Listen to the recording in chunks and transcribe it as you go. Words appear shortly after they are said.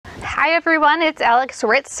Hi everyone, it's Alex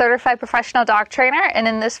Ritz, Certified Professional Dog Trainer, and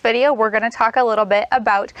in this video we're going to talk a little bit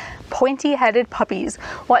about pointy-headed puppies.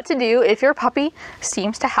 What to do if your puppy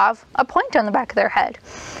seems to have a point on the back of their head.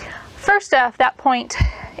 First off, that point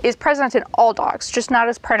is present in all dogs, just not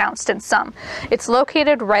as pronounced in some. It's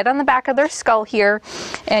located right on the back of their skull here,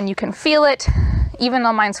 and you can feel it. Even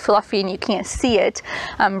though mine's fluffy and you can't see it,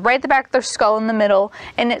 right at the back of their skull in the middle,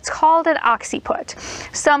 and it's called an occiput.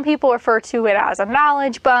 Some people refer to it as a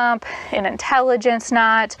knowledge bump, an intelligence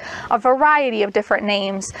knot, a variety of different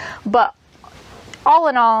names, but all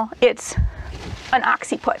in all, it's an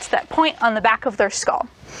occiput, that point on the back of their skull.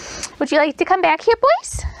 Would you like to come back here,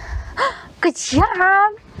 boys? Good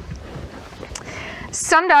job!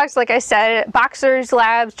 Some dogs, like I said, boxers,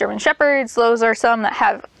 labs, German shepherds, those are some that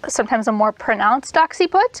have sometimes a more pronounced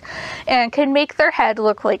occiput and can make their head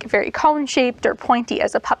look like very cone-shaped or pointy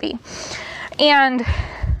as a puppy. And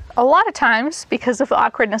a lot of times, because of the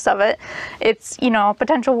awkwardness of it, it's, a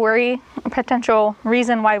potential worry, a potential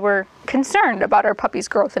reason why we're concerned about our puppy's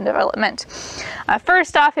growth and development.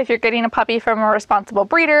 First off, if you're getting a puppy from a responsible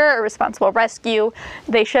breeder or responsible rescue,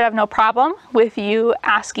 they should have no problem with you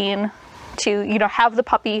asking to have the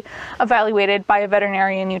puppy evaluated by a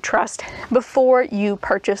veterinarian you trust before you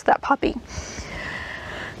purchase that puppy.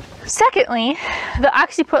 Secondly, the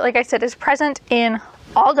occiput, like I said, is present in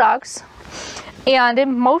all dogs, and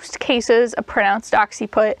in most cases a pronounced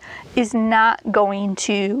occiput is not going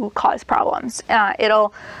to cause problems.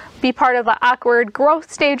 It'll be part of the awkward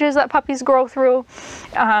growth stages that puppies grow through,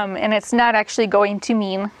 and it's not actually going to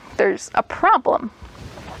mean there's a problem.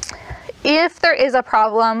 If there is a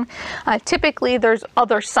problem, typically there's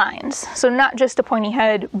other signs. So not just a pointy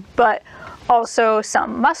head, but also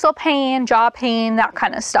some muscle pain, jaw pain, that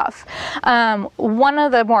kind of stuff. One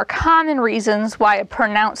of the more common reasons why a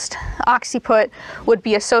pronounced occiput would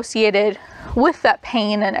be associated with that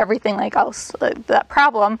pain and everything like else, that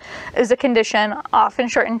problem, is a condition often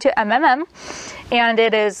shortened to MMM, and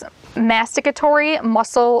it is masticatory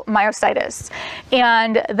muscle myositis.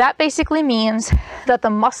 And that basically means that the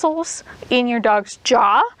muscles in your dog's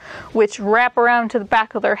jaw, which wrap around to the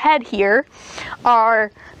back of their head here,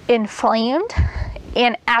 are inflamed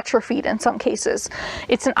and atrophied in some cases.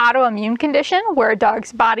 It's an autoimmune condition where a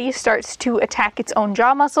dog's body starts to attack its own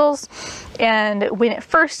jaw muscles, and when it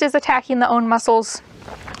first is attacking the own muscles,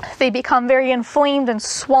 they become very inflamed and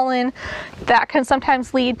swollen. That can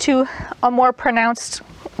sometimes lead to a more pronounced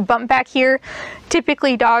bump back here.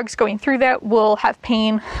 Typically dogs going through that will have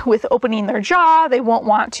pain with opening their jaw. They won't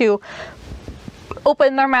want to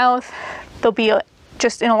open their mouth. They'll be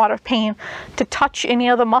just in a lot of pain to touch any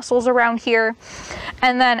of the muscles around here.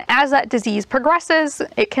 And then as that disease progresses,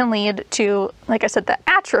 it can lead to, like I said, the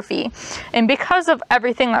atrophy. And because of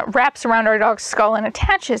everything that wraps around our dog's skull and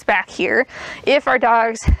attaches back here, if our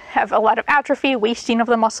dogs have a lot of atrophy, wasting of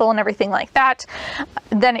the muscle and everything like that,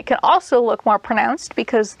 then it can also look more pronounced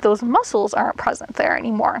because those muscles aren't present there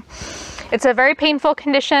anymore. It's a very painful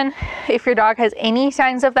condition. If your dog has any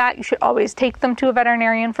signs of that, you should always take them to a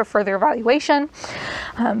veterinarian for further evaluation.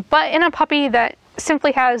 But in a puppy that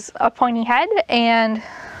simply has a pointy head and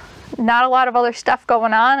not a lot of other stuff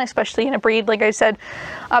going on, especially in a breed, like I said,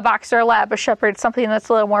 a boxer, a lab, a shepherd, something that's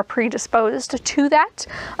a little more predisposed to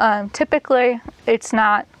that, typically it's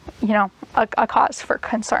not, a cause for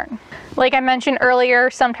concern. Like I mentioned earlier,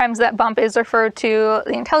 sometimes that bump is referred to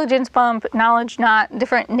the intelligence bump, knowledge knot,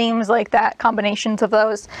 different names like that, combinations of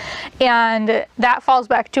those. And that falls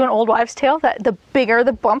back to an old wives' tale that the bigger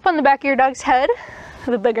the bump on the back of your dog's head,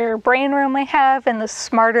 the bigger brain room they have and the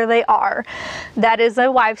smarter they are. That is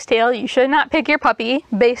a wives' tale. You should not pick your puppy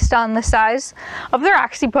based on the size of their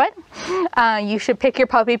occiput. You should pick your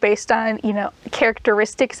puppy based on,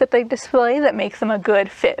 characteristics that they display that make them a good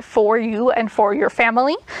fit for you and for your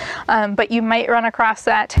family. But you might run across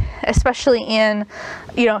that, especially in,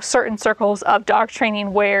 certain circles of dog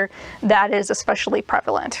training where that is especially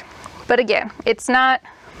prevalent. But again, it's not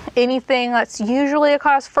anything that's usually a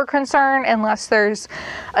cause for concern unless there's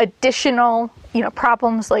additional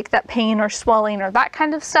problems like that pain or swelling or that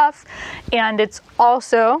kind of stuff, and it's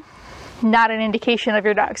also not an indication of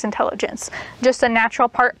your dog's intelligence, just a natural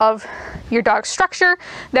part of your dog's structure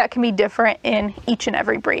that can be different in each and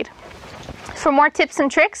every breed. For more tips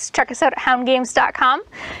and tricks, check us out at houndgames.com,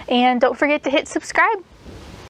 and don't forget to hit subscribe.